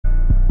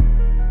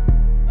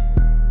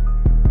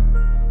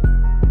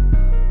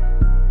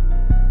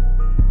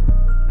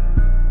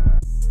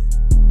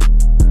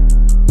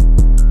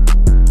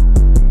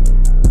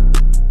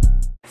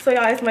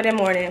y'all, it's Monday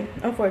morning,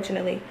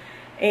 unfortunately.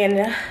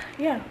 And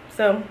yeah,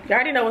 so you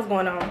already know what's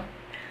going on.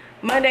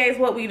 Monday is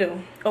what we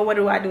do. Or what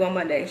do I do on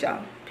Mondays,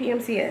 y'all?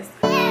 PMCS.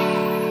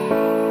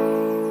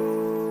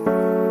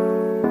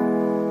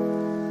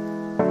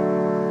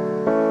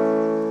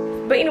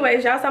 But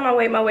anyways, y'all saw my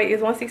weight. My weight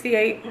is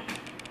 168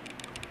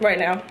 right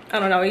now. I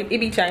don't know, it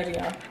be changing,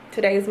 y'all.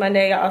 Today is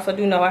Monday. I also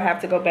do know I have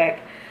to go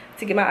back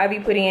to get my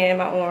IV put in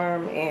my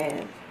arm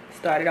and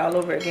start it all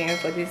over again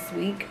for this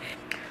week.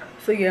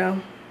 So yeah,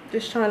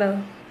 just trying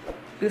to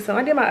do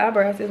something. I did my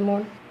eyebrows this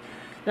morning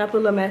and I put a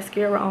little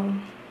mascara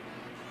on.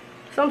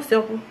 Something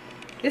simple.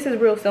 This is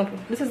real simple.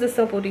 This is the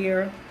simple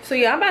De'Yara. So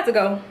yeah, I'm about to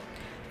go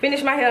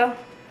finish my hair.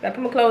 Gotta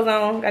put my clothes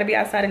on. Gotta be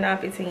outside at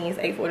 9:15. It's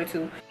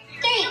 8:42.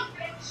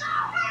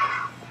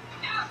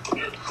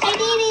 I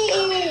did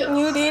it.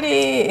 You did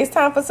it. It's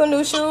time for some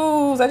new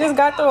shoes. I just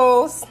got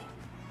those.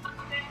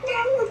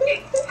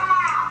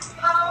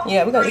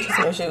 Yeah, we're gonna get you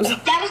some new shoes.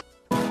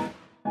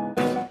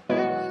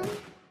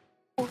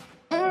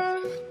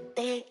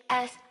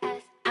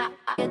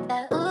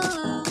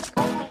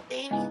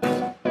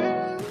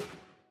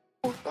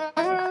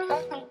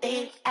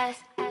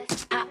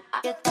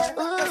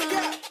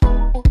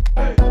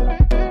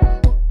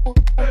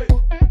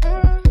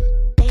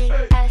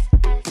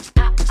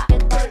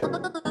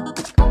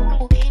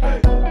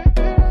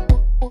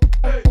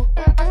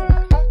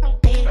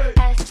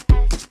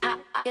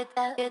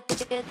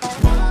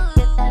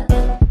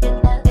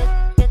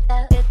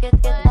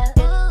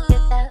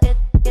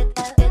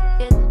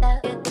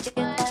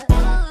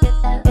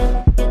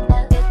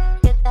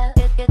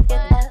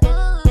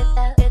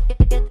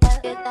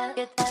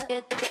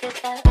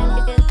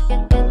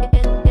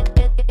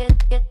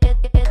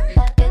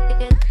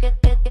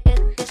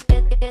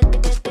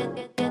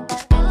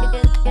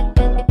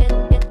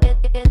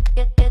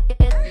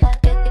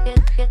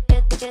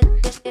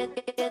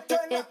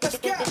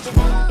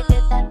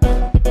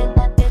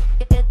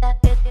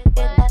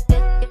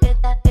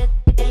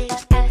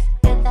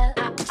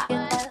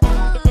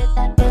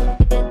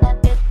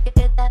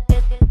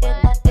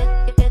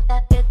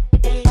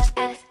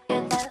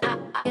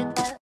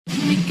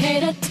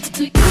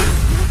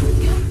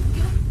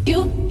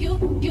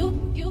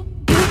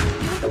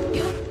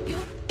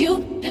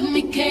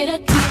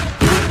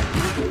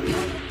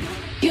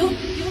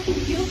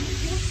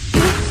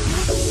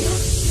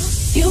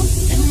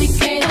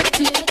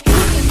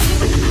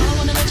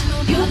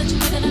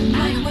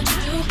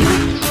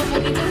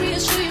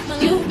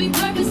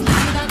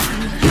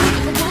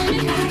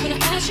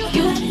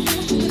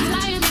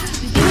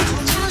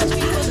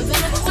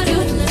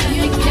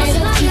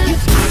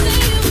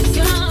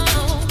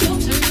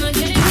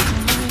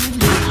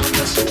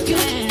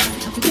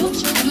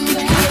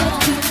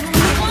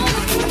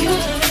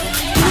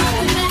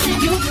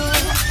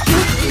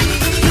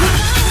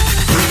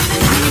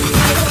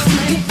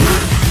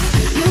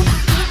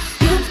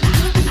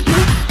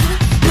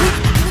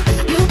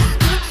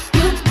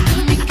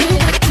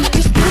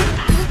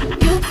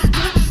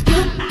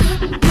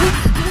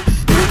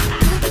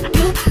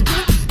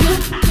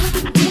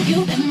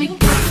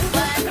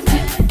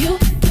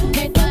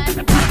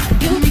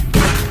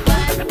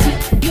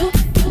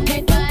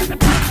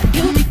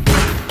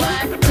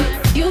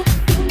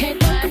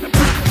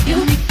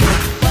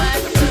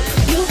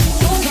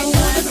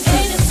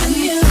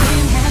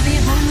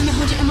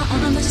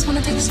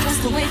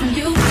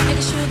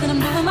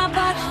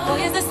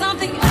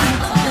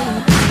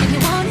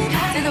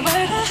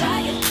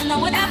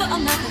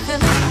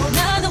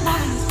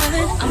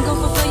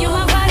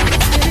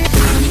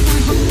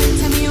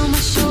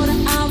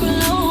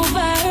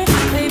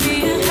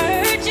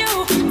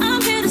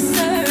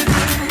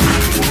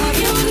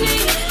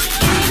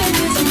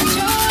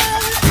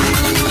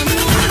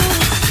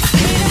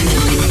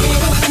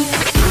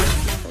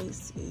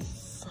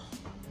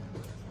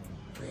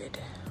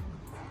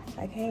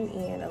 I came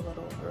in a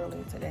little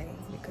early today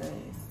because,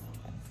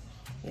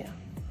 yeah,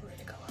 I'm ready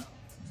to go out.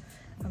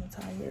 I'm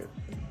tired.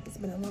 It's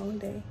been a long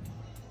day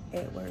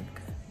at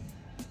work,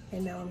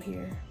 and now I'm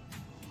here.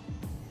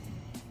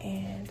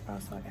 And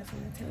also, I got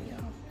something to tell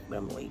y'all, but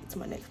I'm gonna wait to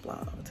my next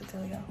vlog to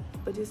tell y'all.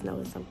 But just know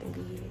it's something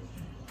good,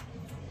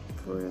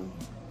 for real.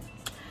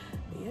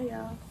 But yeah,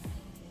 y'all,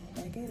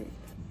 back at it.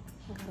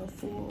 I got a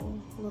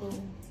full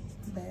little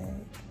bag.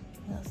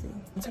 Y'all see.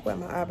 I'm talking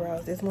about my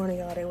eyebrows. This morning,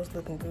 y'all, they was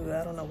looking good.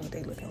 I don't know what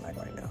they looking like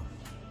right now.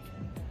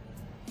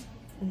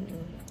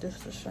 This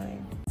is a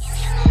shame.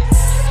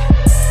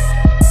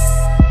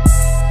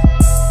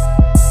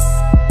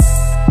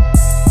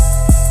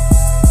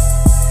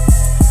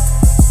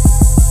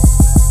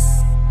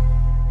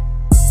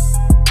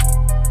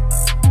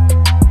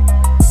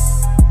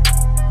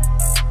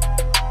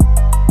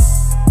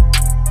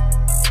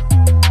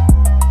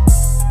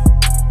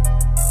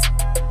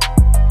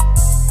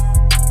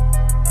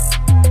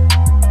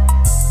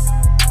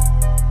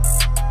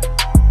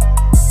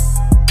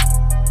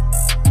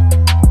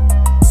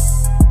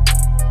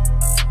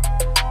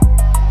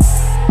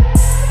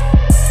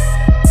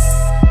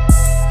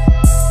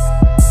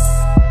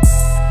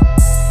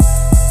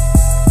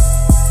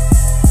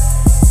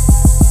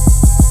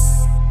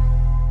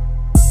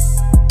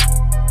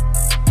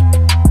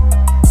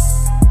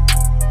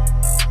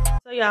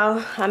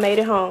 y'all, I made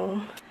it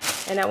home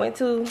and I went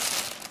to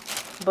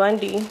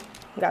Bundy,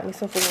 got me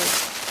some food.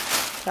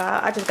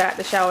 I just got out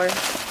the shower.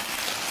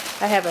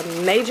 I have a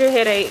major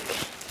headache,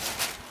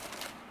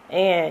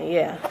 and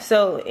yeah,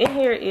 so in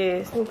here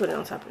is, let me put it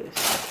on top of this.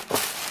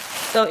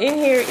 So in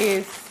here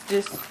is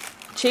just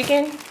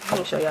chicken. Let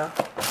me show y'all.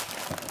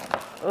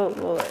 Oh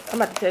Lord,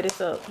 I'm about to tear this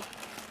up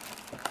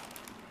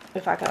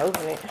if I can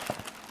open it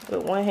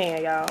with one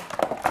hand, y'all.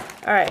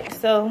 All right,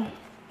 so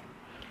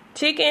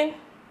chicken,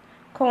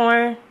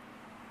 corn,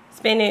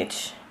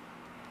 spinach.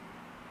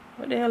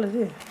 What the hell is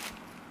this?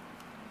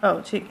 Oh,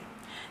 chicken.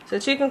 So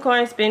chicken,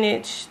 corn,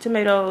 spinach,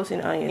 tomatoes,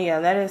 and onion. Yeah,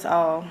 that is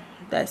all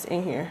that's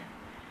in here.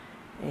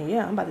 And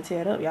yeah, I'm about to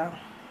tear it up, y'all.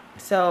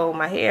 So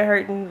my head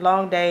hurting,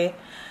 long day.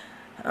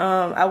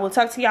 I will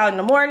talk to y'all in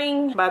the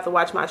morning. About to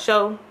watch my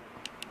show,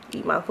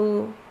 eat my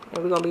food,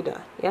 and we're gonna be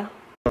done. Yeah.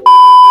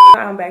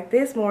 I'm back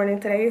this morning.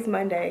 Today is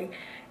Monday,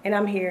 and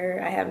I'm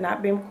here. I have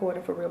not been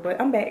recording for real, but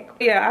I'm back.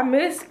 Yeah, I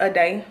missed a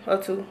day or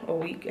two, a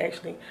week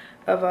actually,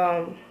 of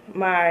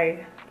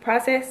my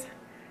process.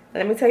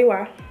 Let me tell you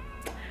why.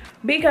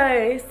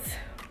 Because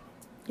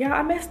y'all,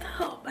 I messed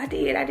up. I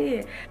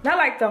did. Not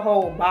like the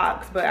whole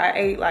box, but I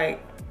ate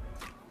like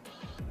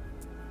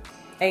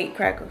 8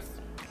 crackers,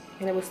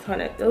 and it was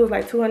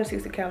like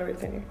 260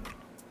 calories in there.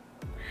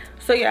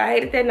 So yeah, I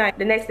ate it that night.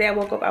 The next day I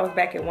woke up, I was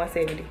back at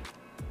 170,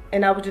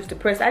 and I was just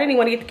depressed. I didn't even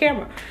want to get the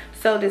camera.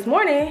 So this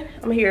morning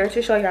I'm here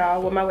to show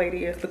y'all what my weight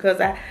is,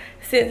 because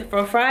since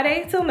from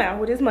Friday till now,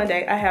 which is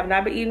Monday, I have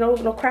not been eating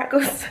no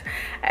crackers.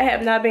 I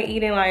have not been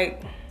eating,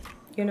 like,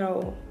 you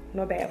know,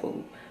 no bad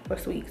food or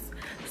sweets.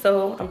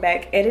 So I'm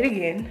back at it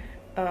again.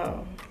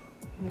 I'm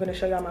gonna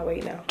show y'all my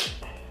weight now.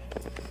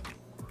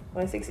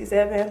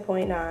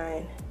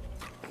 167.9.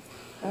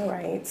 All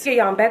right, so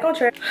y'all, I'm back on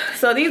track.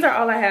 So these are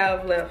all I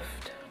have left.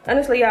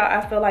 Honestly, y'all,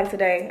 I feel like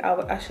today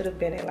I should have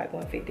been at like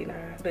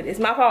 159, but it's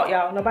my fault,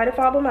 y'all. Nobody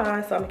fault but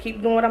mine. So I'm gonna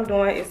keep doing what I'm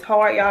doing. It's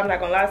hard, y'all. I'm not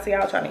gonna lie to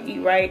y'all. Trying to eat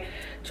right,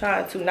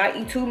 trying to not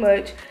eat too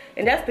much,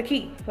 and that's the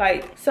key.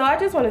 Like, so I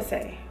just want to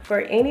say, for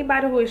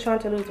anybody who is trying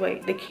to lose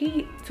weight, the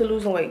key to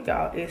losing weight,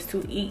 y'all, is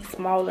to eat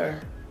smaller.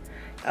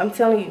 I'm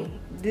telling you,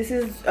 this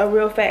is a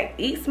real fact.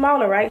 Eat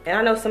smaller, right? And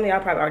I know some of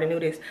y'all probably already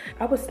knew this.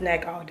 I would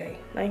snack all day.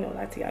 I ain't gonna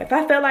lie to y'all. If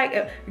I felt like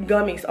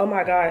gummies, oh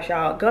my gosh,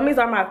 y'all. Gummies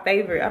are my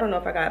favorite. I don't know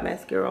if I got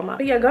mascara on my,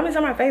 but yeah, gummies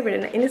are my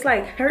favorite. And it's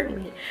like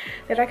hurting me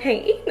that I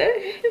can't eat none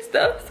and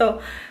stuff.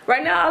 So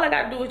right now, all I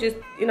gotta do is just,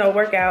 you know,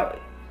 work out,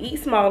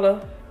 eat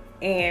smaller,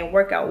 and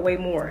work out way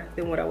more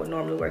than what I would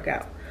normally work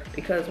out.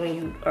 Because when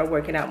you are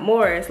working out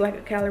more, it's like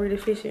a calorie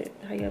deficient.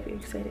 How y'all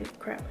be say that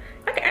crap?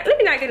 Okay, let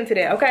me not get into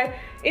that, okay?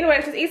 Anyway,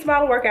 just eat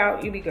smaller, work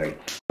out, you'll be great.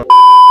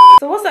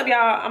 So what's up,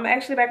 y'all? I'm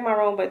actually back in my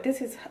room, but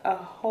this is a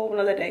whole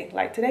nother day.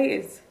 Like, today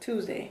is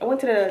Tuesday. I went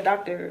to the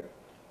doctor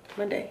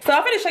Monday. So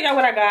I'm gonna show y'all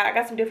what I got. I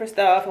got some different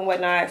stuff and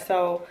whatnot.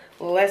 So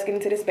let's get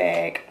into this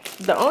bag.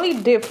 The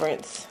only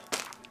difference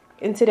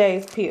in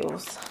today's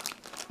pills,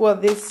 well,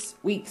 this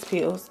week's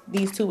pills,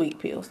 these 2-week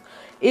pills,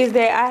 is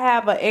that I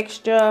have an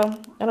extra,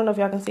 I don't know if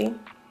y'all can see,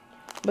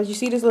 but you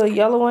see this little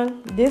yellow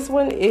one? This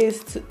one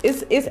is,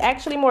 it's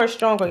actually more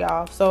stronger,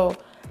 y'all. So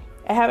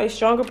I have a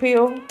stronger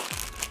pill.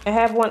 I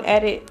have one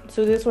added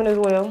to this one as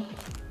well.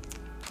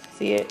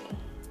 See it?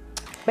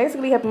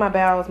 Basically helping my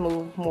bowels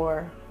move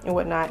more and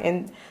whatnot.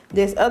 And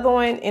this other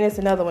one, and it's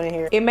another one in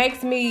here. It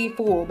makes me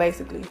full,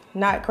 basically,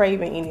 not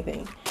craving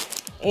anything.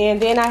 And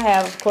then I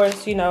have, of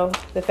course, you know,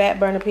 the fat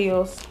burner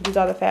pills. These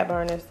are the fat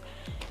burners.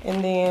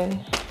 And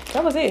then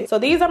that was it. So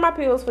these are my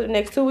pills for the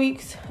next 2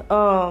 weeks.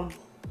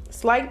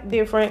 Slight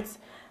difference.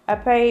 I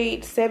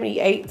paid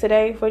 $78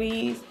 today for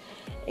these,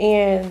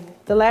 and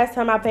the last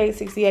time I paid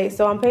 $68.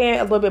 So I'm paying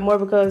a little bit more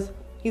because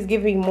he's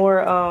giving me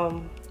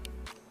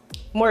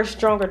more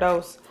stronger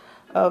dose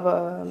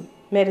of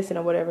medicine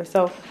or whatever.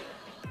 So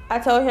I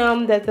told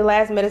him that the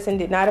last medicine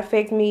did not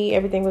affect me.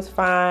 Everything was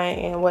fine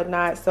and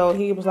whatnot. So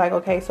he was like,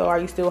 okay, so are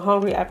you still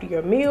hungry after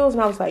your meals?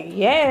 And I was like,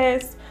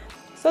 yes.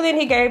 So then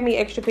he gave me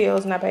extra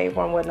pills and I paid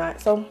for them and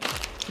whatnot. So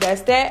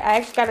that's that. I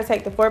actually got to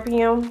take the 4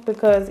 p.m.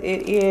 because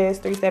it is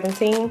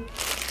 3:17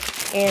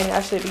 and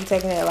I should be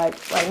taking it like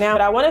right now.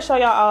 But I want to show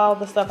y'all all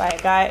the stuff I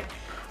got.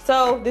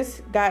 So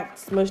this got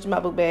smushed in my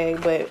book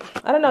bag, but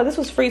I don't know. This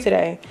was free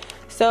today.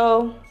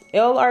 So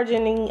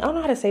L-arginine. I don't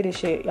know how to say this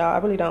shit, y'all. I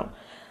really don't.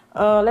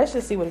 Let's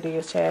just see what it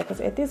is, Chad. Because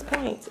at this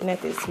point and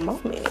at this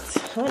moment,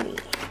 honey,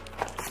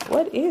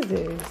 what is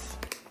this?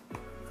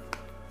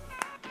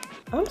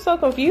 I'm so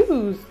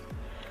confused.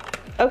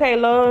 Okay,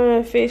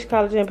 low fish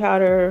collagen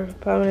powder,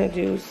 permanent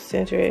juice,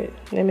 centered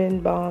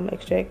lemon balm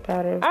extract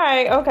powder. All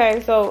right,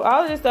 okay, so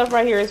all of this stuff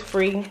right here is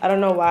free. I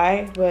don't know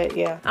why, but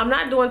yeah. I'm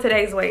not doing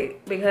today's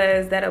weight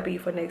because that'll be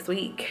for next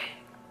week.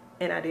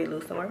 And I did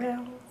lose some more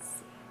pounds.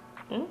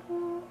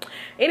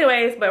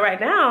 Anyways, but right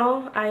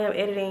now, I am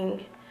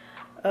editing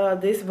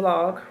this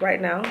vlog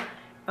right now.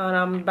 And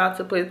I'm about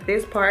to put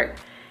this part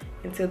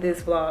into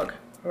this vlog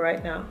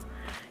right now.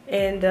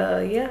 And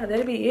yeah,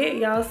 that'll be it,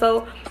 y'all.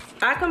 So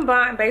I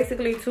combined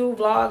basically 2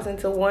 vlogs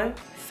into one.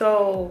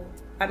 So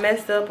I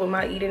messed up with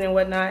my eating and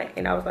whatnot,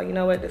 and I was like, you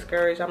know what,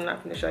 discouraged. I'm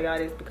not gonna show y'all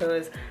this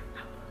because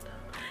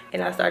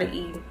and I started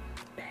eating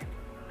bad.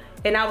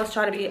 And I was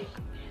trying to be,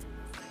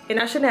 and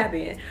I shouldn't have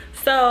been.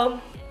 So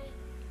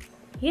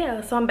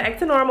yeah, so I'm back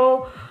to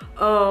normal.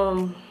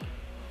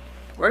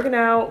 Working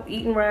out,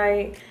 eating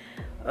right,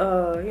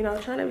 you know,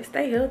 trying to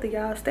stay healthy,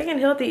 y'all. Staying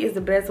healthy is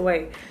the best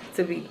way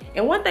to be.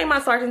 And one thing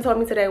my sergeant told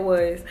me today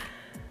was,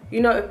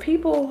 you know, if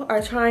people are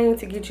trying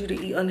to get you to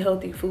eat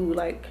unhealthy food,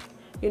 like,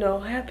 you know,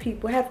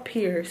 have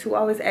peers who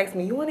always ask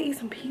me, you want to eat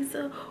some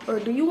pizza, or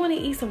do you want to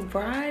eat some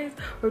fries,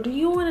 or do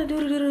you want to do?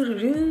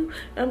 And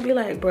I'll be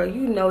like, bro,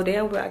 you know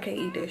damn well I can't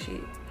eat that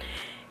shit.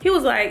 He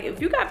was like,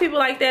 if you got people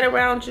like that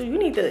around you, you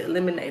need to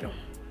eliminate them.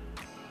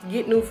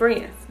 Get new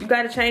friends. You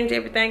got to change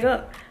everything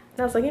up.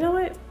 And I was like, you know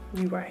what?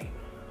 You right.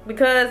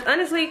 Because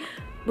honestly,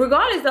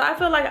 regardless though, I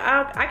feel like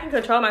I can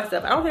control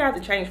myself. I don't think I have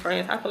to change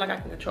friends. I feel like I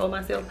can control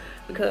myself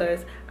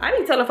because I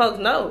be telling folks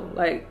no,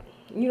 like,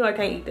 you know, I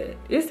can't eat that.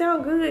 It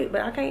sounds good,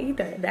 but I can't eat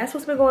that. That's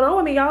what's been going on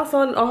with me, y'all.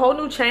 So a whole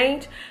new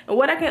change. And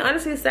what I can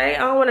honestly say, I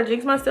don't want to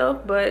jinx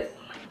myself, but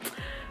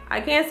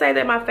I can say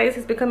that my face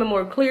is becoming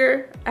more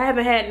clear. I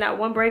haven't had not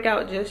one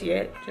breakout just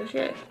yet.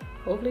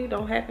 Hopefully it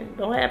don't happen.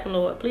 Don't happen,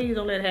 Lord. Please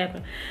don't let it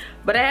happen.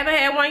 But I haven't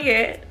had one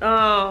yet.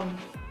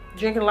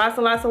 Drinking lots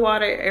and lots of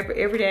water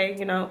every day,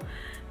 you know.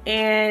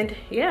 And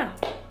yeah,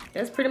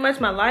 that's pretty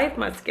much my life,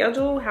 my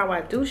schedule, how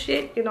I do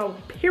shit, you know,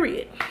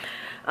 period.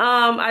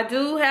 I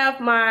do have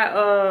my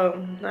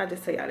I'll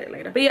just tell y'all that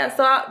later. But yeah,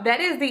 so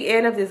that is the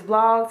end of this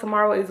vlog.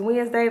 Tomorrow is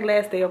Wednesday,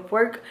 last day of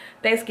work.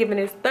 Thanksgiving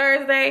is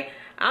Thursday.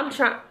 I'm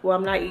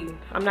not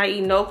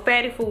eating no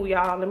fatty food,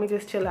 y'all. Let me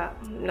just chill out.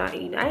 I'm not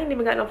eating. I ain't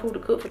even got no food to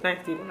cook for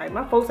Thanksgiving. Like,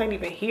 my folks ain't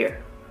even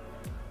here.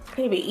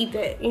 Can't even eat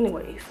that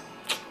anyways.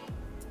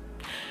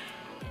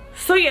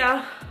 So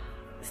yeah,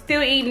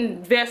 still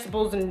eating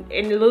vegetables and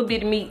a little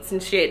bit of meats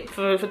and shit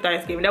for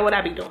Thanksgiving. That's what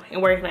I be doing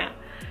and working out.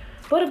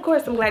 But of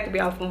course, I'm glad to be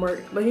off from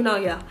work. But you know,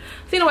 yeah.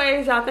 So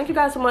anyways, y'all, thank you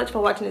guys so much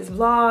for watching this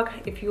vlog.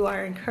 If you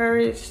are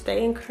encouraged,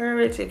 stay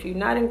encouraged. If you're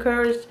not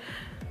encouraged,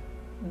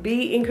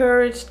 be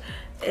encouraged.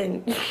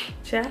 And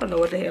I don't know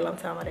what the hell I'm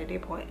talking about at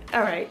this point.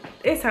 All right,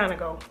 it's time to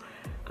go.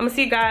 I'm gonna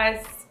see you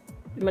guys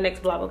in my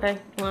next vlog, okay?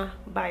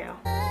 Bye,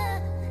 y'all.